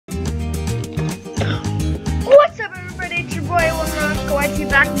What's up, everybody? It's your boy, YT,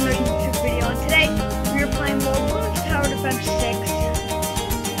 back with another YouTube video. And today, we are playing more Tower Defense 6.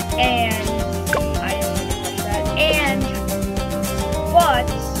 And I didn't really touch that. But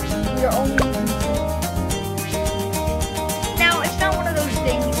we are only using 2. Now, it's not one of those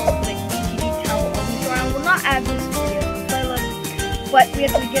things where like BTD Tower only, so I will not add this video to the playlist. But we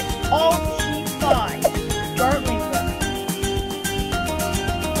have to get all T5 dartling guns.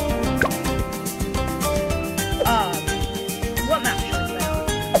 What map should I play on?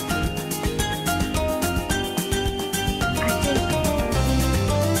 I think...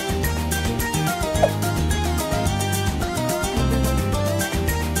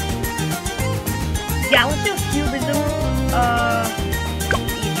 yeah, let's do Cubism.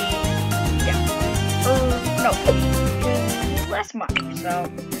 Yeah. No, less money, so...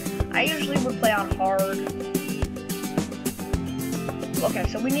 I usually would play on hard. Okay,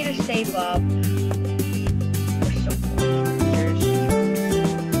 so we need to save up.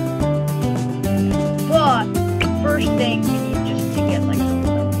 But first thing we need just to get like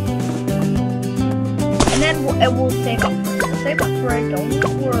and then we'll save up for it. We'll save up for it.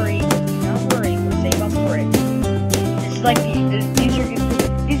 Don't worry. Don't worry. We'll save up for it. This is like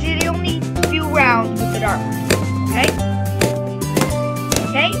these are the only few rounds with the dart. Okay?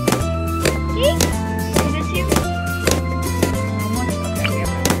 Okay? Okay? See this here? Okay, we have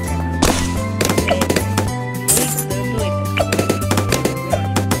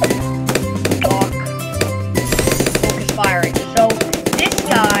firing. So this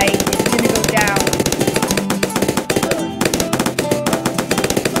guy is gonna go down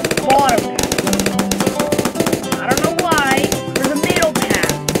the bottom path. I don't know why. For the middle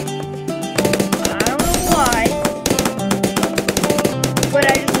path. I don't know why. But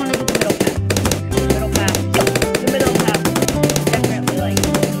I just want to do the middle path. The middle path. The middle path. Definitely like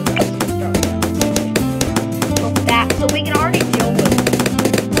so that so we can already deal with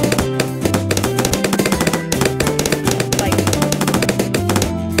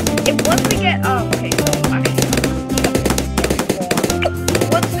once we get, okay, so actually,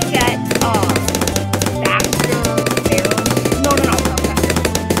 once we get, faster barrels, no, faster.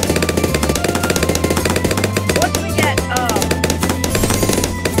 Once we get,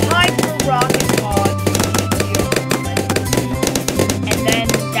 high for rocket pods, and then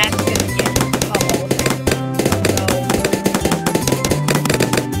that's gonna get pummeled. So,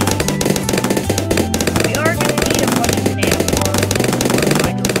 we are gonna need a bunch of banana pods.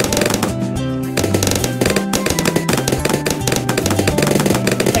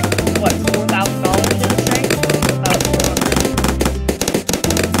 What, $4,000 did it say? About 400.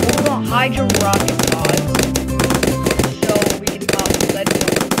 We want hydro rocket pods, so we can pop lead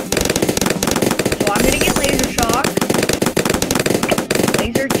building. So I'm gonna get laser shock,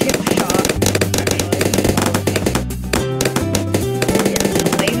 laser tip shock. Actually, yeah, so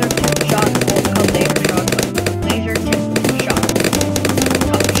laser tip shock, or it's called laser shock, but laser tip shock.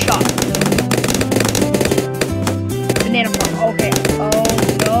 Shock. Banana farm. Okay. Oh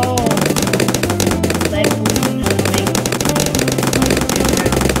no. Lead balloon thing.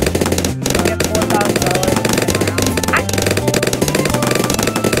 We have $4,000 around.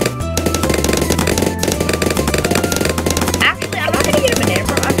 Actually, I'm not gonna get a banana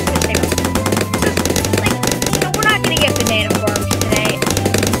farm. I'm just gonna save up. Because, like, we're not gonna get banana farms today.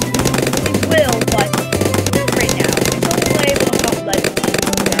 We will, but not right now. It's only able to help lead balloons.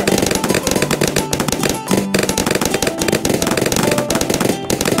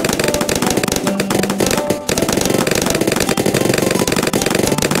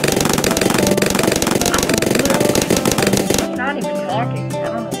 Not even talking. I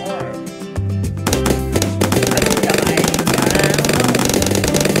don't know why. I just died. I don't know.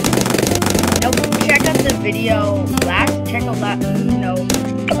 Now check out the video. Check out that. No.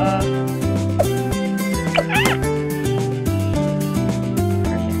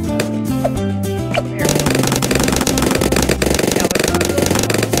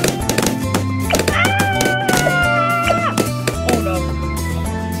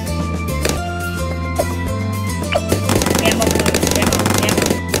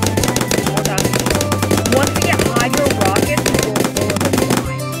 Once we get hydro rockets, we'll go over the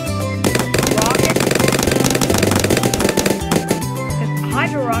line. Rockets, because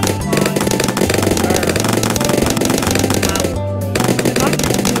hydro rocket pods are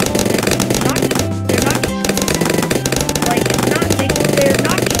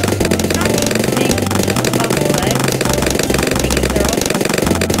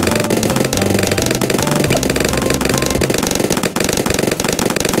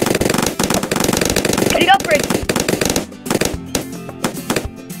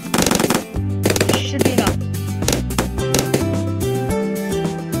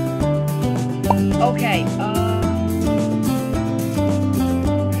Okay, what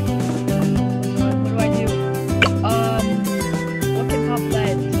do I do? What can pop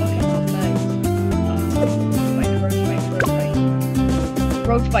legs? What can pop legs?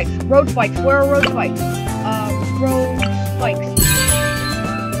 Road spikes. Road spikes. Where are road spikes? Road spikes.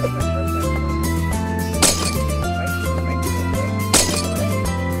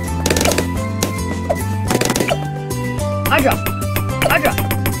 Hydra! Hydra!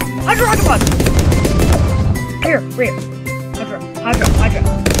 Hydra rocket pod! Here, here. Hydra, Hydra, Hydra.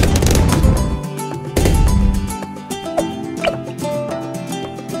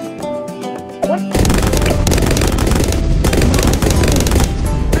 What?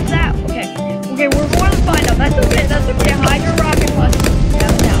 What's that? Okay. Okay, we're more than fine now. That's okay, that's okay. Hydra rocket pod.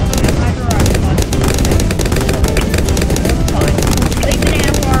 Have now. Have Hydra rocket pod. That's fine. Leave the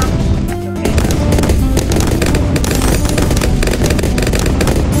nano farm. That's okay.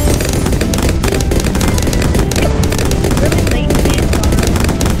 Really late nano farm.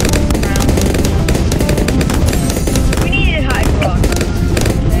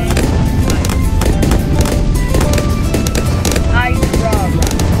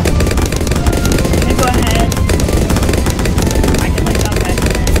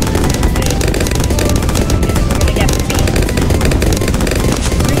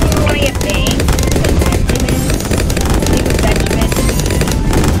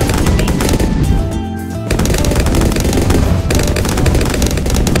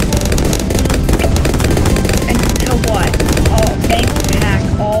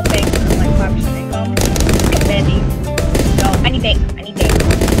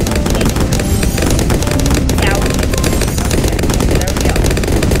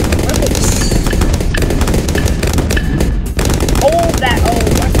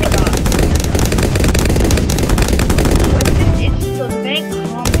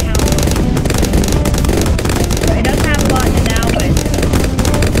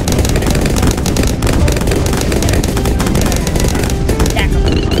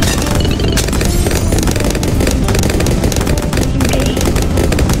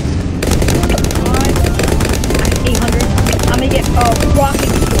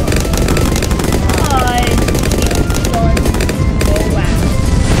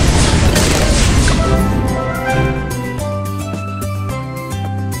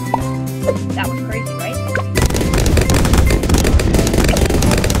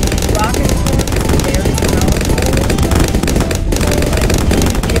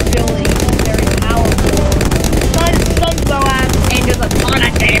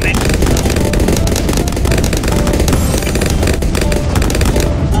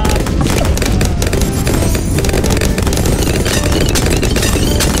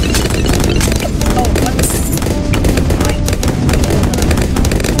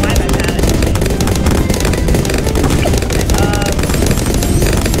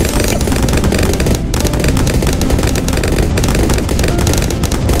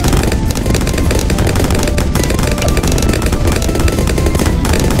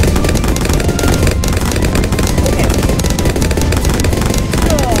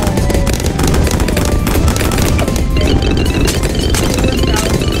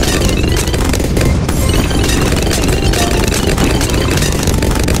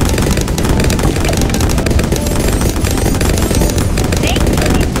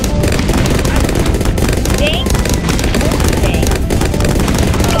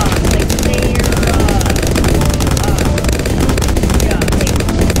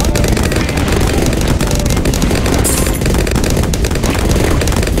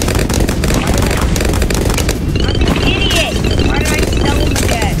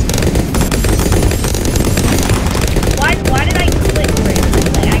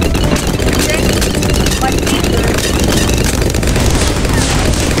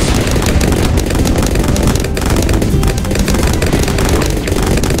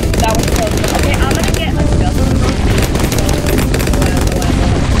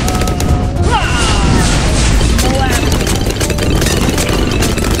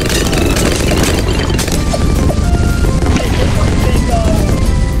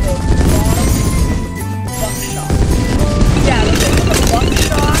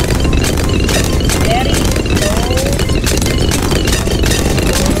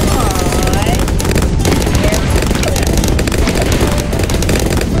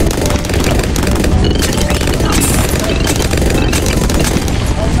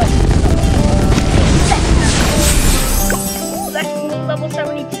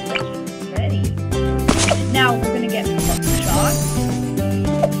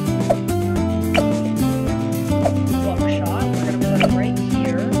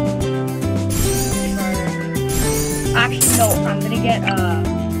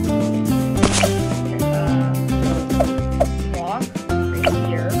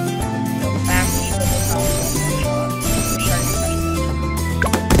 here. So back to the shot.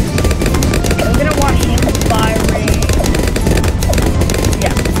 We're gonna watch him firing.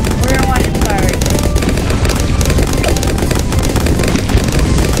 Yeah, we're gonna watch him firing.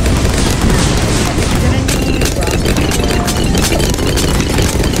 We're gonna need rocket.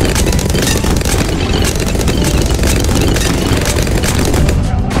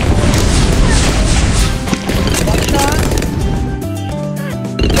 One shot.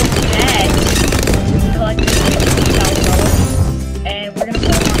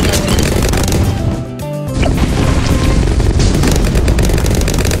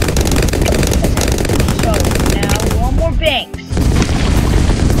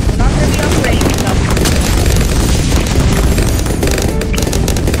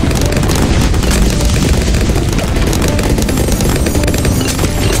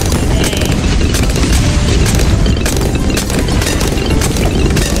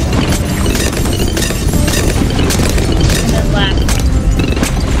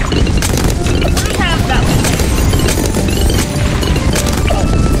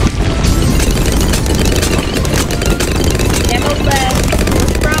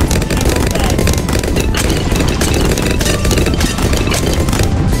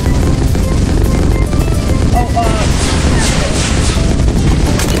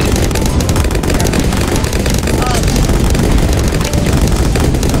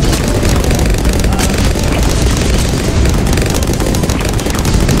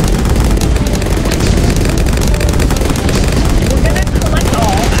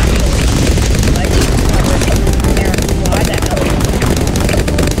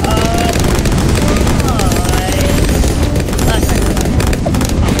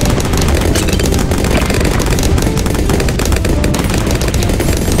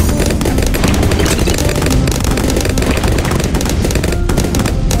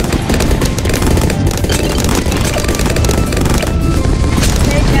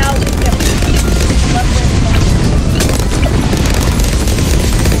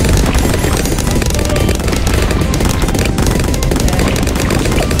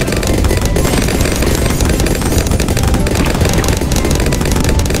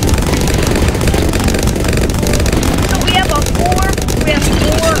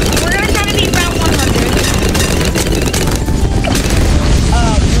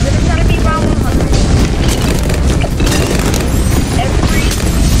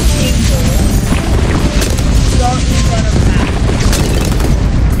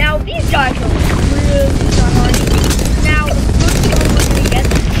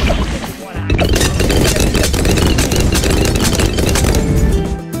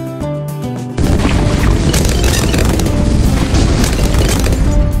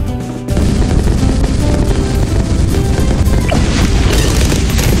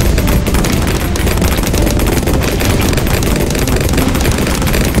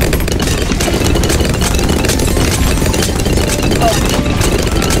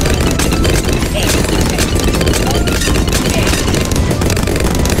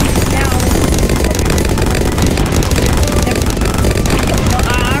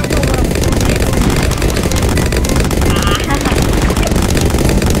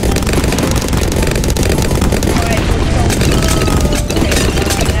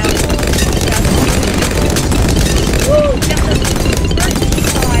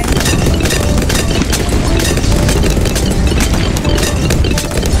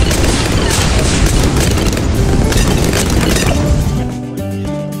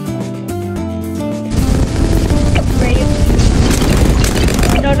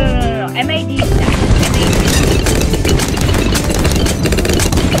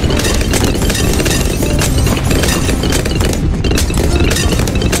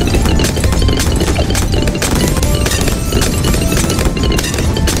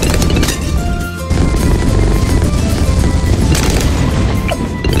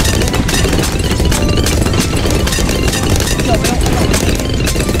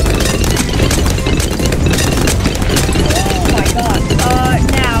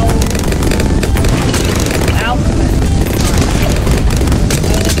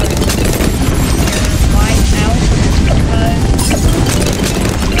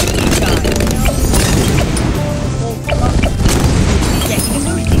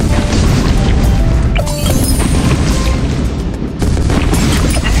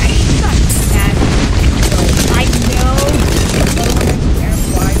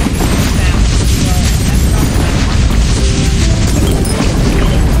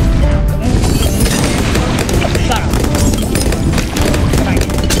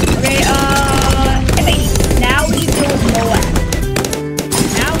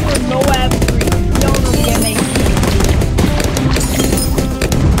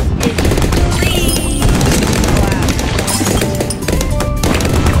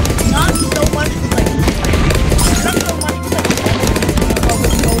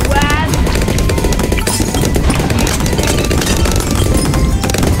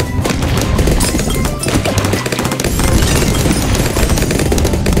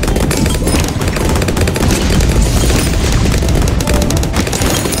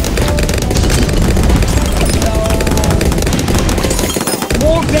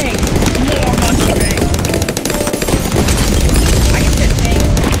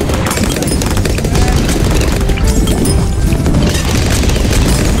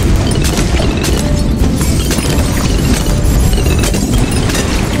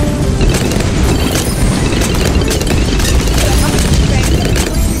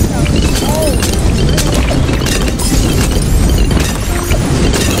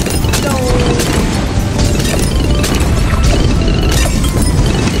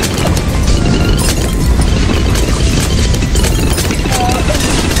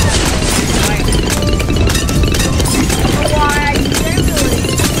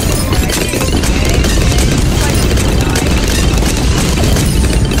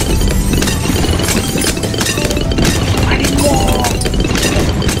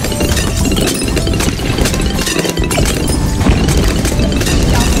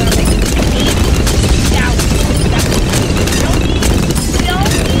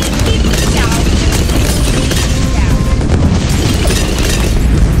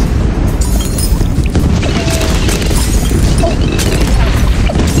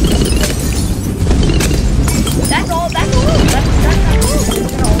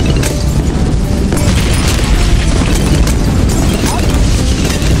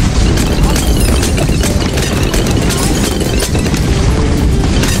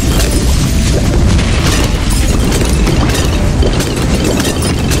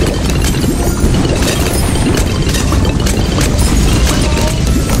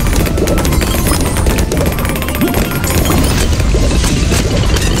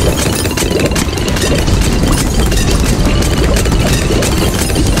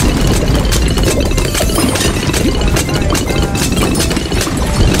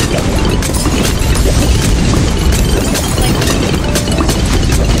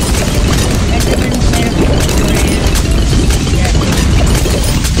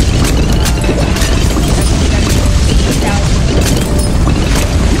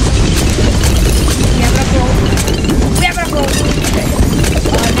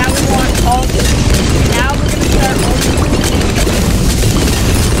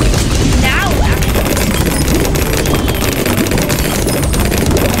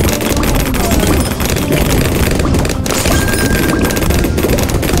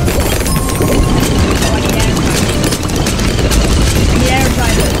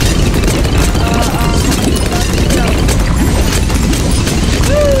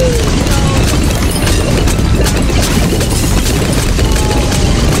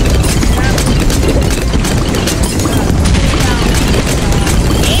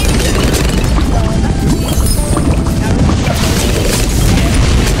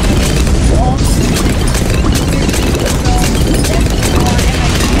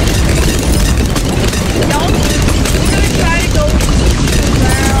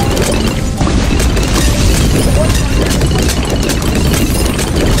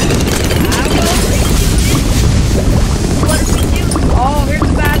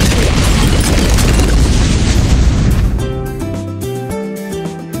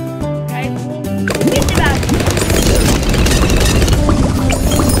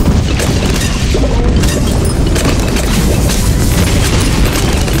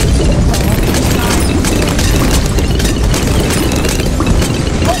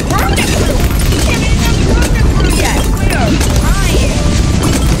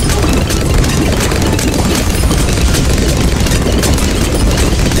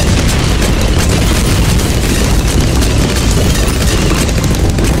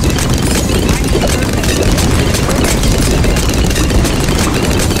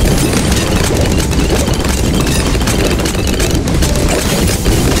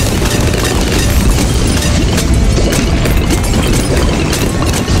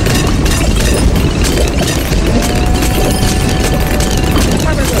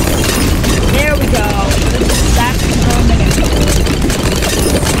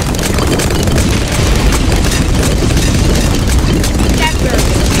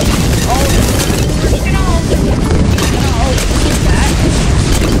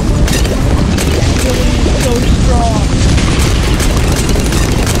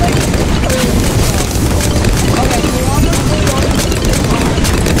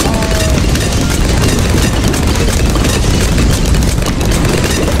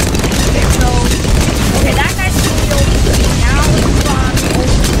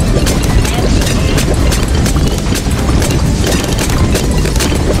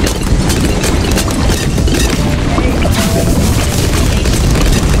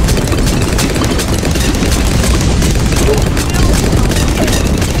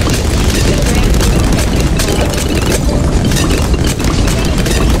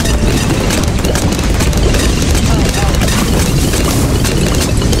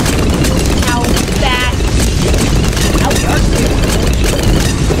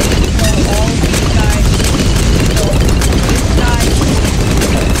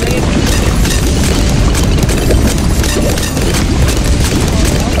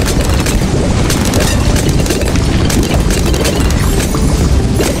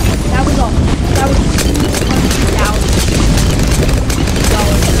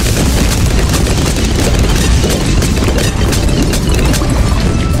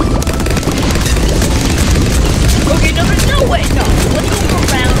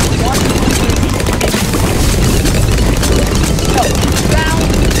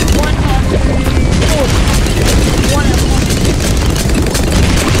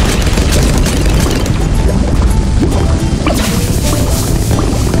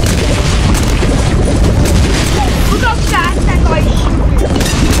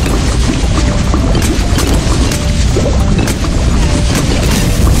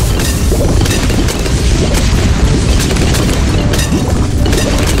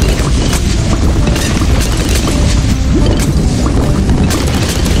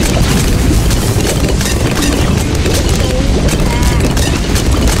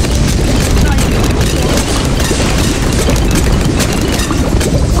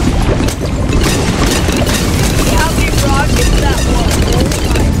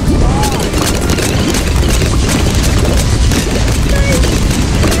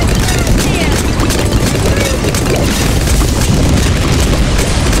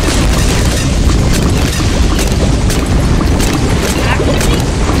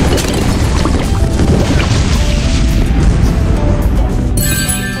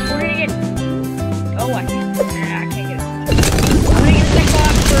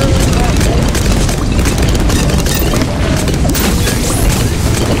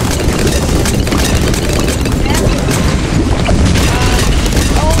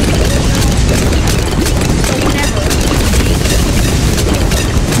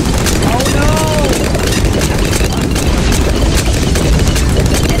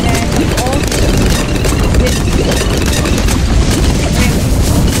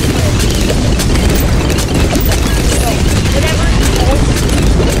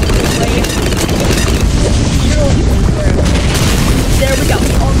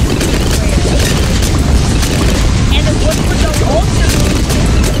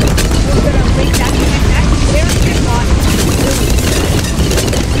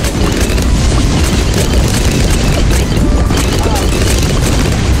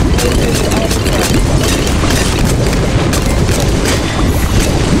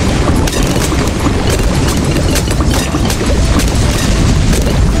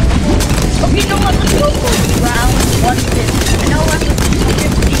 Round 150. I know I'm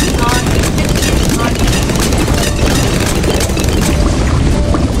 50 on 50 on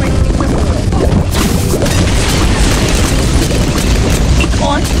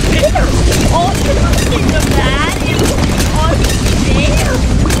unfair. Oh, nothing of that. It was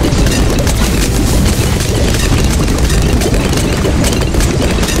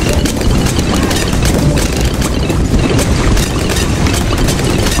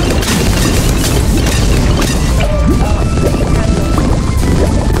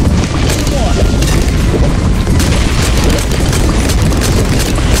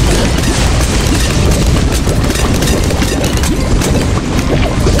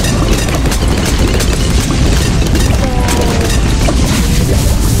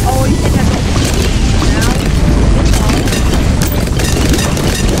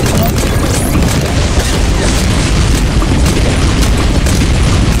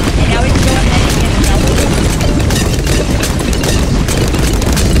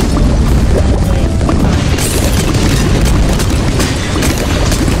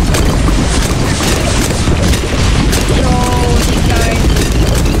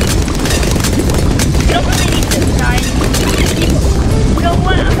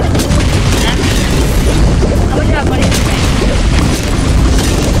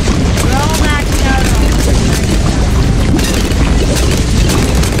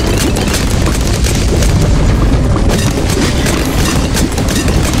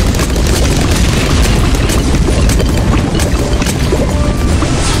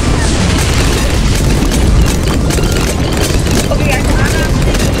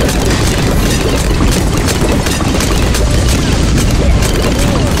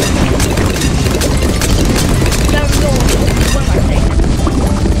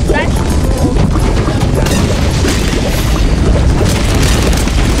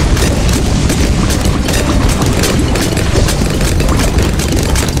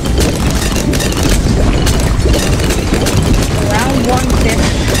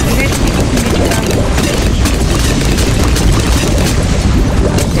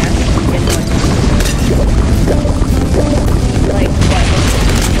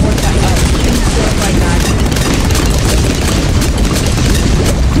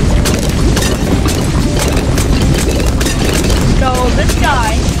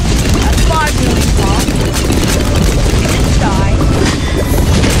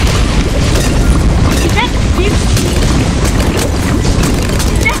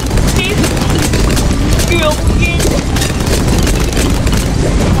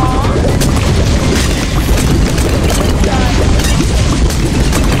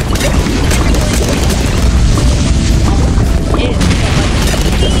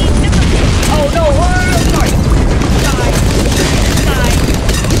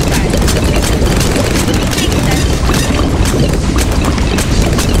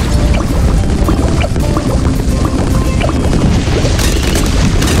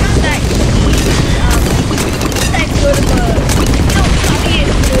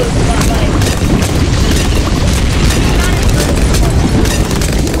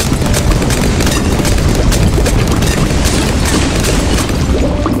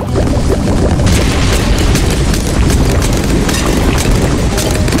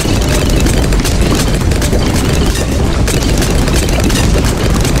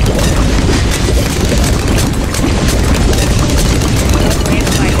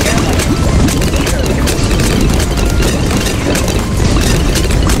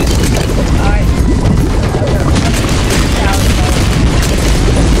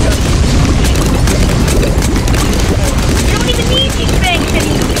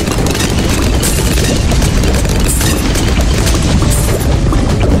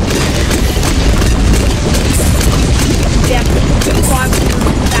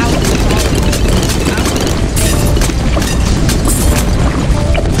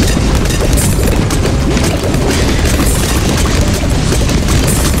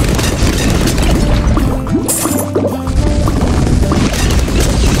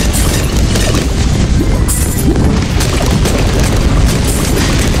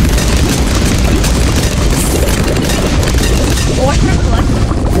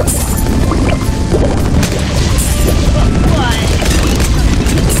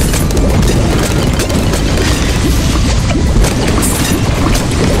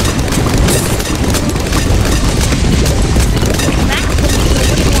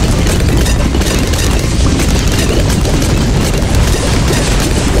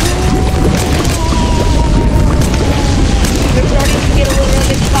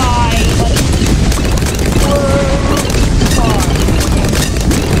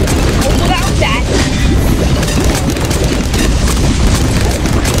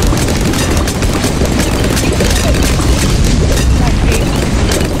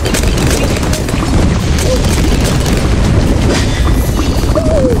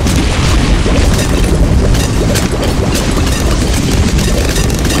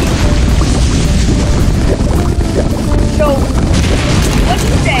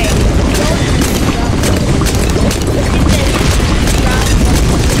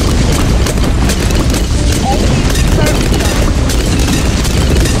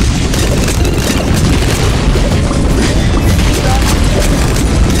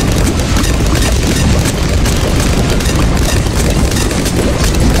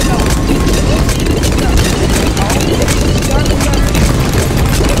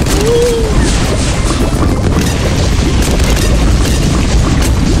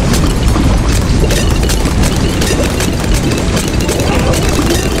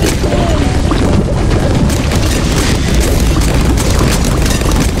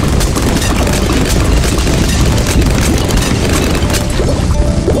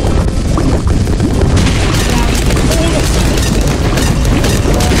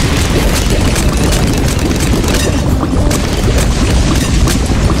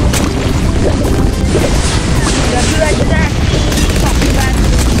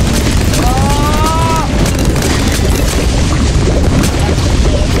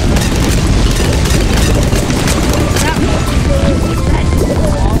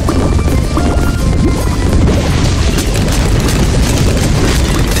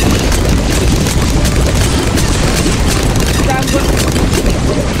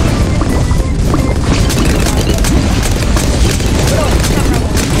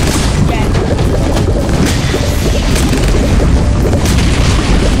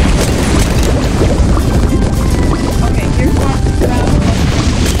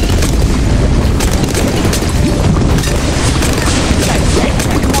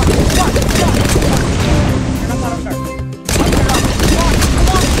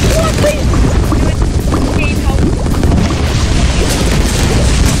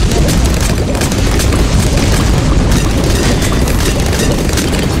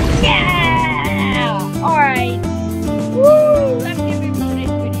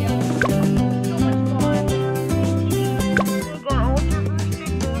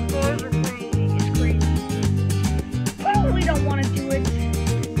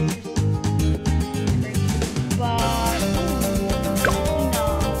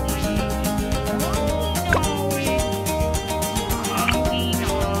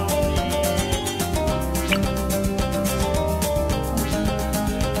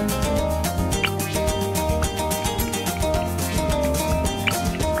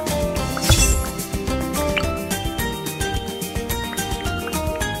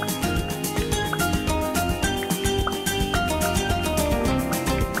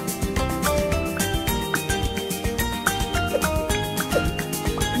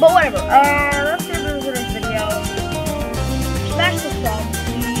That's the end of this video. Smash the thumb.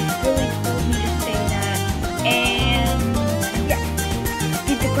 He really told me to say that. And yeah,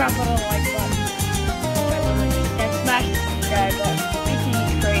 beat the crap out of the like button. And smash the subscribe button.